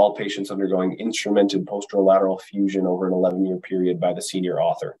included all patients undergoing instrumented posterolateral fusion over an 11-year period by the senior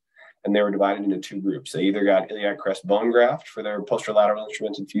author. And they were divided into 2 groups. They either got iliac crest bone graft for their posterolateral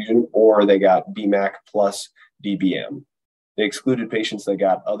instrumented fusion, or they got BMAC plus DBM. They excluded patients that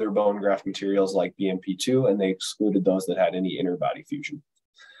got other bone graft materials like BMP2, and they excluded those that had any inner body fusion.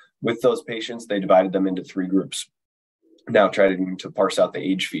 With those patients, they divided them into 3 groups. Now trying to parse out the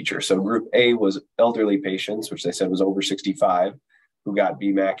age feature. So group A was elderly patients, which they said was over 65, who got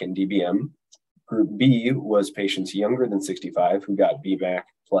BMAC and DBM. Group B was patients younger than 65 who got BMAC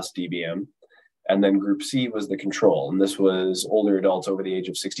plus DBM. And then group C was the control. And this was older adults over the age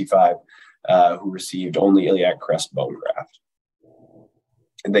of 65 who received only iliac crest bone graft.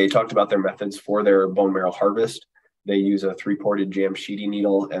 And they talked about their methods for their bone marrow harvest. They use a 3-ported Jamshidi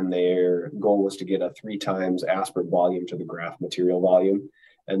needle, and their goal was to get a 3 times aspirate volume to the graft material volume.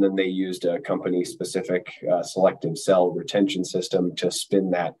 And then they used a company-specific selective cell retention system to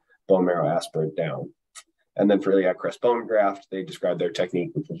spin that bone marrow aspirate down. And then for iliac crest bone graft, they described their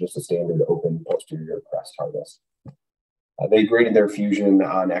technique, which was just a standard open posterior crest harvest. They graded their fusion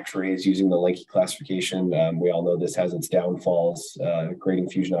on x-rays using the Leakey classification. We all know this has its downfalls, grading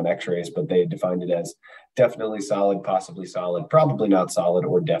fusion on x-rays, but they defined it as definitely solid, possibly solid, probably not solid,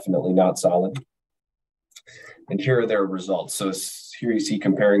 or definitely not solid. And here are their results. So here you see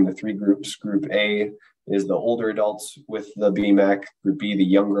comparing the 3 groups. Group A is the older adults with the BMAC. Group B, the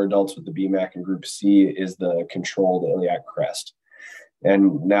younger adults with the BMAC. And Group C is the controlled iliac crest.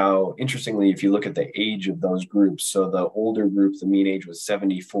 And now, interestingly, if you look at the age of those groups, so the older group, the mean age was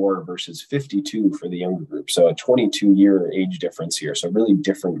 74 versus 52 for the younger group. So a 22-year age difference here. So really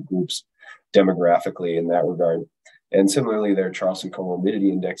different groups demographically in that regard. And similarly, their Charlson comorbidity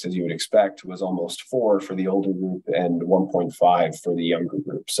index, as you would expect, was almost 4 for the older group and 1.5 for the younger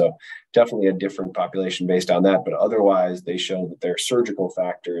group. So definitely a different population based on that. But otherwise, they show that their surgical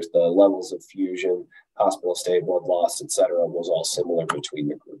factors, the levels of fusion, hospital stay, blood loss, et cetera, was all similar between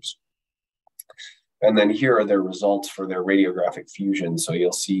the groups. And then here are their results for their radiographic fusion. So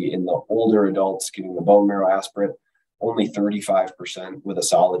you'll see in the older adults getting the bone marrow aspirate, only 35% with a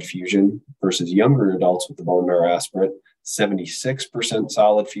solid fusion versus younger adults with the bone marrow aspirate, 76%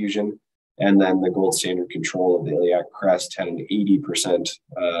 solid fusion. And then the gold standard control of the iliac crest had an 80%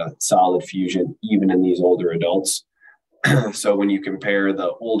 solid fusion, even in these older adults. So when you compare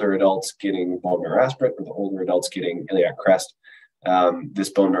the older adults getting bone marrow aspirate with the older adults getting iliac crest, this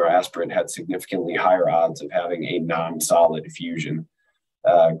bone marrow aspirate had significantly higher odds of having a non-solid fusion.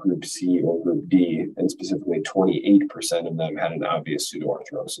 Group C or Group D, and specifically 28% of them had an obvious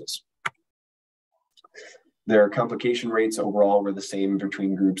pseudoarthrosis. Their complication rates overall were the same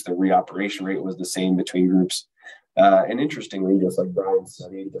between groups. The reoperation rate was the same between groups. And interestingly, just like Brian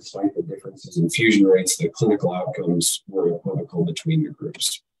studied, despite the differences in fusion rates, the clinical outcomes were equivocal between the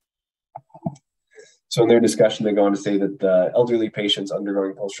groups. So in their discussion, they go on to say that the elderly patients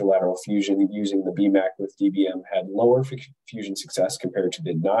undergoing posterolateral fusion using the BMAC with DBM had lower fusion success compared to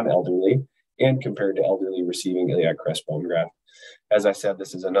the non-elderly and compared to elderly receiving iliac crest bone graft. As I said,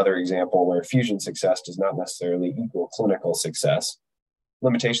 this is another example where fusion success does not necessarily equal clinical success.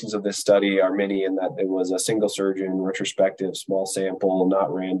 Limitations of this study are many in that it was a single surgeon, retrospective, small sample, not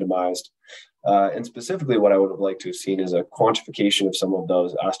randomized. And specifically what I would have liked to have seen is a quantification of some of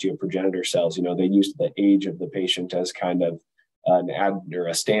those osteoprogenitor cells. You know, they used the age of the patient as kind of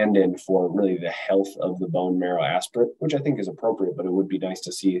a stand-in for really the health of the bone marrow aspirate, which I think is appropriate, but it would be nice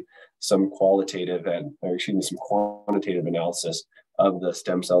to see some quantitative analysis of the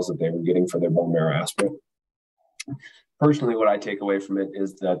stem cells that they were getting for their bone marrow aspirate. Personally, what I take away from it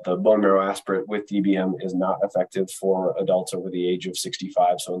is that the bone marrow aspirate with DBM is not effective for adults over the age of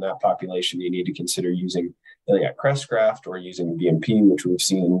 65. So in that population, you need to consider using iliac crest graft or using BMP, which we've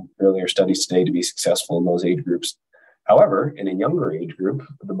seen in earlier studies today to be successful in those age groups. However, in a younger age group,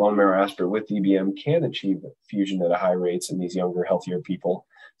 the bone marrow aspirate with DBM can achieve fusion at a high rates in these younger, healthier people.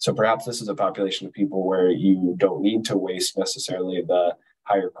 So perhaps this is a population of people where you don't need to waste necessarily the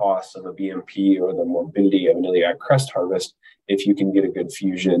higher costs of a BMP or the morbidity of an iliac crest harvest if you can get a good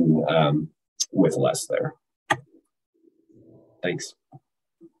fusion with less there. Thanks.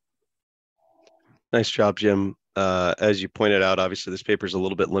 Nice job, Jim. As you pointed out, obviously this paper is a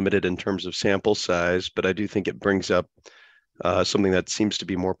little bit limited in terms of sample size, but I do think it brings up something that seems to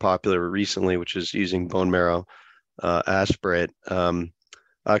be more popular recently, which is using bone marrow aspirate.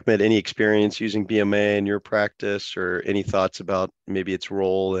 Ahmed, any experience using BMA in your practice, or any thoughts about maybe its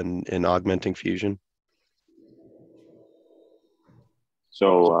role in augmenting fusion?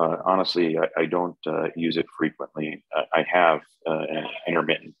 So honestly, I don't use it frequently. I have in an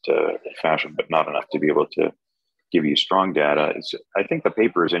intermittent fashion, but not enough to be able to give you strong data. I think the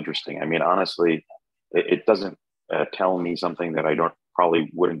paper is interesting. I mean, honestly, it doesn't tell me something that I probably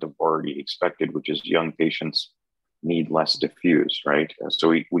wouldn't have already expected, which is young patients need less diffuse, right? So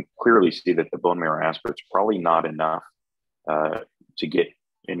we clearly see that the bone marrow aspirate's probably not enough to get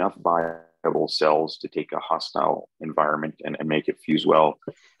enough viable cells to take a hostile environment and make it fuse well.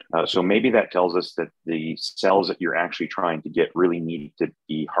 So maybe that tells us that the cells that you're actually trying to get really need to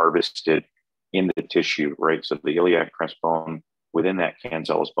be harvested in the tissue, right? So the iliac crest bone, within that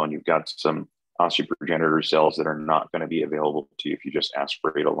cancellous bone, you've got some osteoprogenitor cells that are not going to be available to you if you just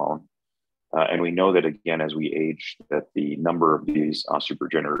aspirate alone. And we know that, again, as we age, that the number of these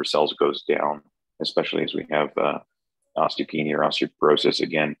osteoprogenitor cells goes down, especially as we have osteopenia or osteoporosis.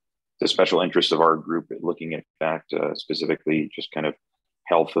 Again, the special interest of our group looking at that specifically, just kind of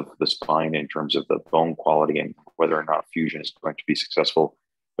health of the spine in terms of the bone quality and whether or not fusion is going to be successful.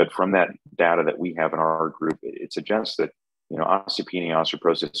 But from that data that we have in our group, it suggests that, you know, osteopenia and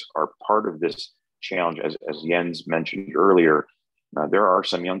osteoporosis are part of this challenge. As Jens mentioned earlier, there are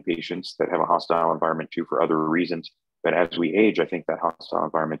some young patients that have a hostile environment too for other reasons. But as we age, I think that hostile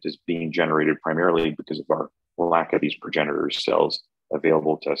environment is being generated primarily because of our lack of these progenitor cells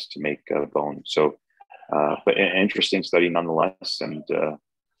available to us to make bone. So, but an interesting study nonetheless. And, you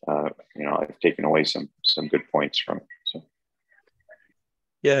know, I've taken away some good points from it. So.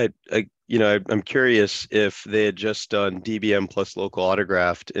 Yeah, I'm curious if they had just done DBM plus local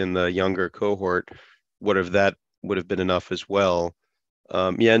autograft in the younger cohort, would have been enough as well.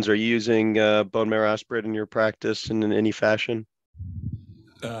 Jens, are you using bone marrow aspirate in your practice in any fashion?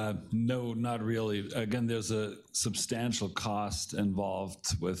 No, not really. Again, there's a substantial cost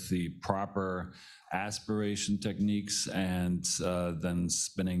involved with the proper aspiration techniques and then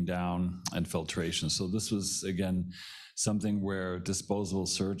spinning down and filtration. So this was, again, something where disposable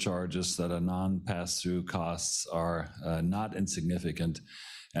surcharges that are non-pass-through costs are not insignificant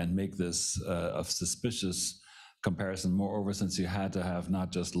and make this a suspicious comparison. Moreover, since you had to have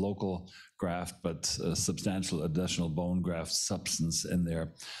not just local graft, but substantial additional bone graft substance in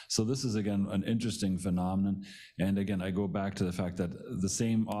there. So this is, again, an interesting phenomenon. And again, I go back to the fact that the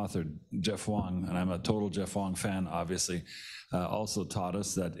same author, Jeff Wong, and I'm a total Jeff Wong fan, obviously, also taught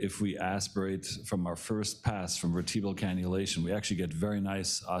us that if we aspirate from our first pass from vertebral cannulation, we actually get very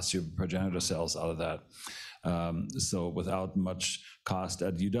nice osteoprogenitor cells out of that. So without much cost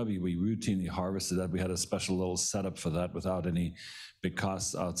at UW, we routinely harvested that. We had a special little setup for that without any big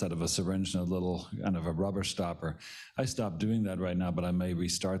costs outside of a syringe and a little kind of a rubber stopper. I stopped doing that right now, but I may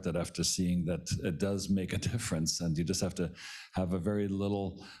restart that after seeing that it does make a difference. And you just have to have a very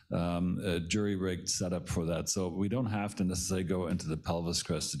little jury-rigged setup for that. So we don't have to necessarily go into the pelvis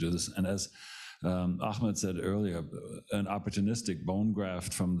crest to do this. And as Ahmed said earlier, an opportunistic bone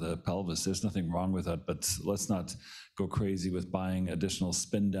graft from the pelvis, there's nothing wrong with that, but let's not go crazy with buying additional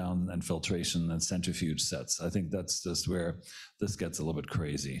spin down and filtration and centrifuge sets. I think that's just where this gets a little bit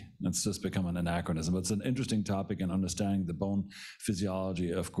crazy. It's just become an anachronism. It's an interesting topic in understanding the bone physiology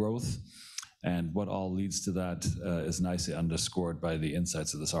of growth, and what all leads to that is nicely underscored by the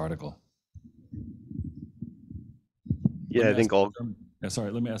insights of this article. Yeah, I think all...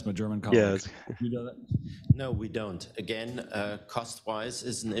 Sorry, let me ask my German colleagues. Yeah. You know that? No, we don't. Again, cost-wise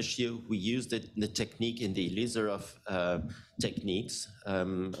is an issue. We used it in the technique in the Elizarov techniques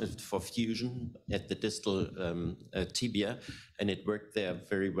for fusion at the distal tibia, and it worked there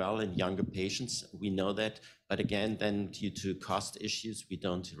very well in younger patients. We know that, but again, then due to cost issues, we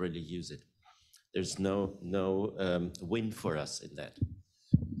don't really use it. There's no win for us in that.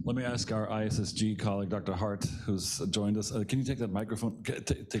 Let me ask our ISSG colleague, Dr. Hart, who's joined us. Can you take that microphone?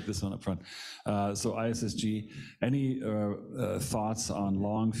 Take this one up front. So ISSG, any thoughts on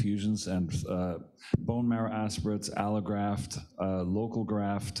long fusions and bone marrow aspirates, allograft, local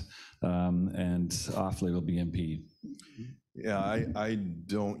graft, and off-label BMP? Yeah, I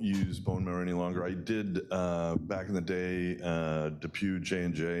don't use bone marrow any longer. I did back in the day. DePuy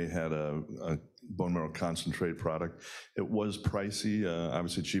J&J had a bone marrow concentrate product. It was pricey,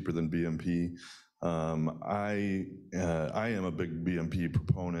 obviously cheaper than BMP. I am a big BMP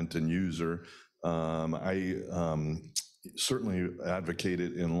proponent and user. I certainly advocate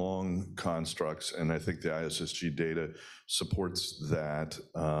it in long constructs, and I think the ISSG data supports that.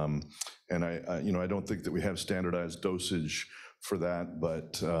 And I don't think that we have standardized dosage for that,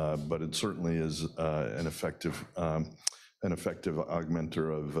 but it certainly is an effective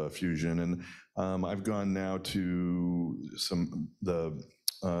augmenter of fusion. And I've gone now to the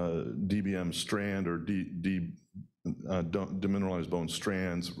DBM strand or demineralized bone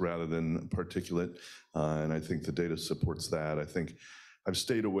strands rather than particulate, and I think the data supports that. I think I've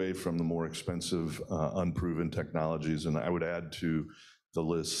stayed away from the more expensive, unproven technologies, and I would add to the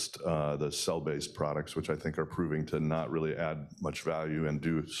list the cell-based products, which I think are proving to not really add much value and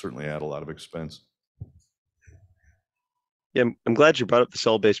do certainly add a lot of expense. Yeah, I'm glad you brought up the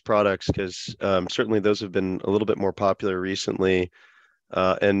cell-based products, because certainly those have been a little bit more popular recently.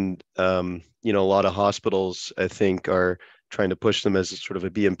 And a lot of hospitals, I think, are trying to push them as sort of a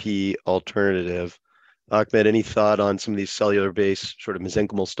BMP alternative. Ahmed, any thought on some of these cellular-based sort of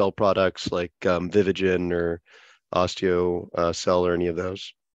mesenchymal cell products like Vivigen or OsteoCell or any of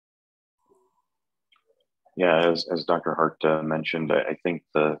those? Yeah, as Dr. Hart mentioned, I think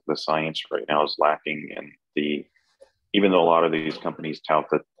the science right now is lacking, and even though a lot of these companies tout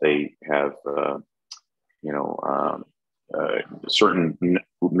that they have, certain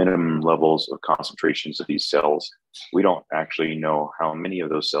minimum levels of concentrations of these cells. We don't actually know how many of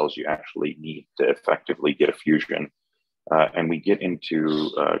those cells you actually need to effectively get a fusion. And we get into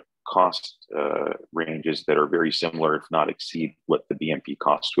cost ranges that are very similar, if not exceed what the BMP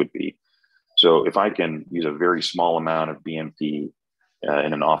cost would be. So if I can use a very small amount of BMP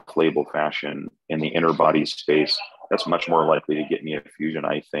in an off-label fashion in the interbody space, that's much more likely to get me a fusion,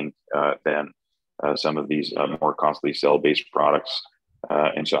 I think, than some of these more costly cell-based products.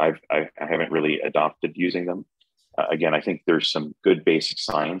 And so I haven't really adopted using them. Again, I think there's some good basic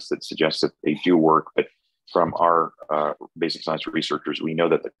science that suggests that they do work, but from our basic science researchers, we know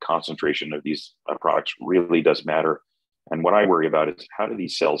that the concentration of these products really does matter. And what I worry about is how do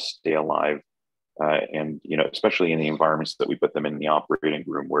these cells stay alive? And, you know, especially in the environments that we put them in the operating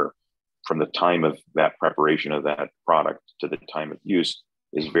room, where from the time of that preparation of that product to the time of use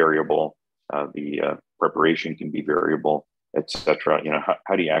is variable. The preparation can be variable, et cetera. You know,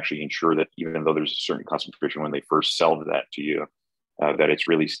 how do you actually ensure that even though there's a certain concentration when they first sell that to you, that it's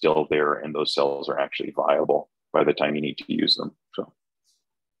really still there and those cells are actually viable by the time you need to use them? So.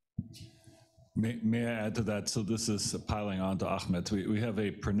 May I add to that? So this is piling on to Ahmed. We have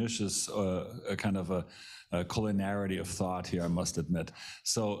a pernicious kind of a culinarity of thought here, I must admit.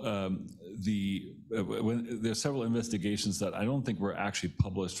 So there's several investigations that I don't think were actually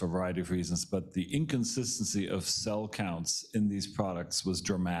published for a variety of reasons, but the inconsistency of cell counts in these products was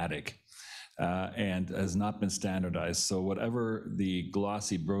dramatic. And has not been standardized. So whatever the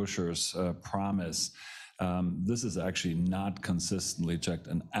glossy brochures promise, this is actually not consistently checked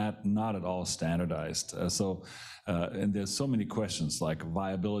and not at all standardized. And there's so many questions like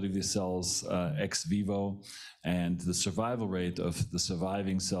viability of these cells ex vivo, and the survival rate of the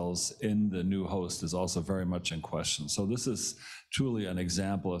surviving cells in the new host is also very much in question. So this is truly an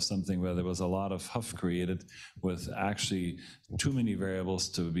example of something where there was a lot of huff created with actually too many variables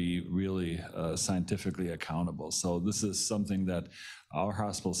to be really scientifically accountable. So this is something that our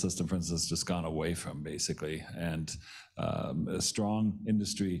hospital system, for instance, has just gone away from, basically, and a strong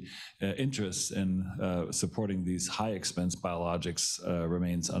industry interest in supporting these high expense biologics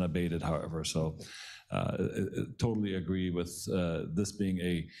remains unabated, however. So totally agree with this being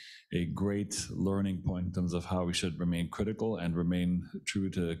a great learning point in terms of how we should remain critical and remain true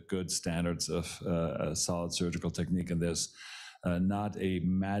to good standards of a solid surgical technique. And there's not a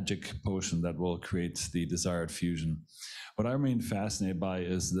magic potion that will create the desired fusion. What I remain fascinated by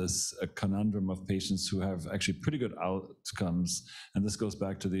is this conundrum of patients who have actually pretty good outcomes. And this goes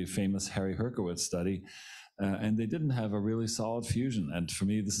back to the famous Harry Herkowitz study. And they didn't have a really solid fusion. And for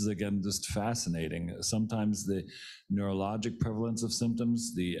me, this is, again, just fascinating. Sometimes the neurologic prevalence of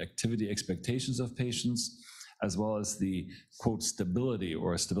symptoms, the activity expectations of patients, as well as the, quote, stability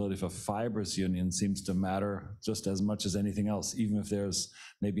or stability of a fibrous union seems to matter just as much as anything else, even if there's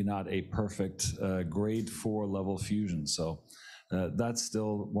maybe not a perfect grade 4 level fusion. So that's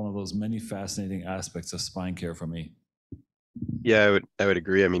still one of those many fascinating aspects of spine care for me. Yeah, I would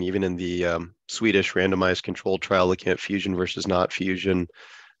agree. I mean, even in the Swedish randomized controlled trial looking at fusion versus not fusion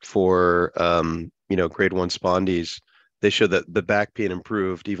for grade 1 spondies, they showed that the back pain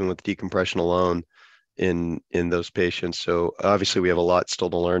improved even with decompression alone in those patients. So obviously we have a lot still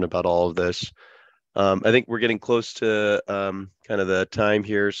to learn about all of this. I think we're getting close to kind of the time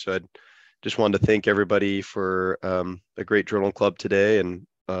here. So I just wanted to thank everybody for a great journal club today, and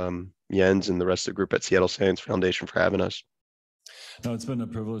Jens and the rest of the group at Seattle Science Foundation for having us. No, it's been a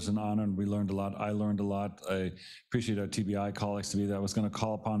privilege and honor, and we learned a lot. I learned a lot. I appreciate our TBI colleagues to be there. I was going to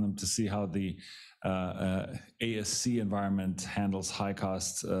call upon them to see how the ASC environment handles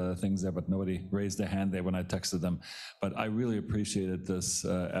high-cost things there, but nobody raised their hand there when I texted them. But I really appreciated this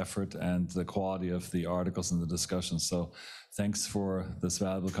effort and the quality of the articles and the discussions. So thanks for this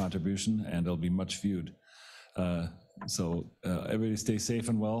valuable contribution, and it'll be much viewed. So everybody stay safe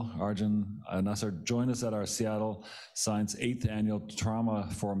and well. Arjun, Nasser, join us at our Seattle Science 8th Annual Trauma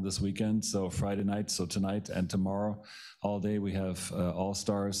Forum this weekend. So Friday night, so tonight and tomorrow, all day we have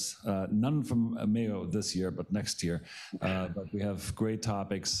all-stars. None from Mayo this year, but next year. But we have great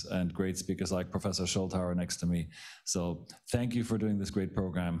topics and great speakers like Professor Schulthauer next to me. So thank you for doing this great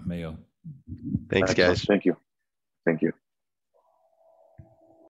program, Mayo. Thanks, guys. Thank you. Thank you.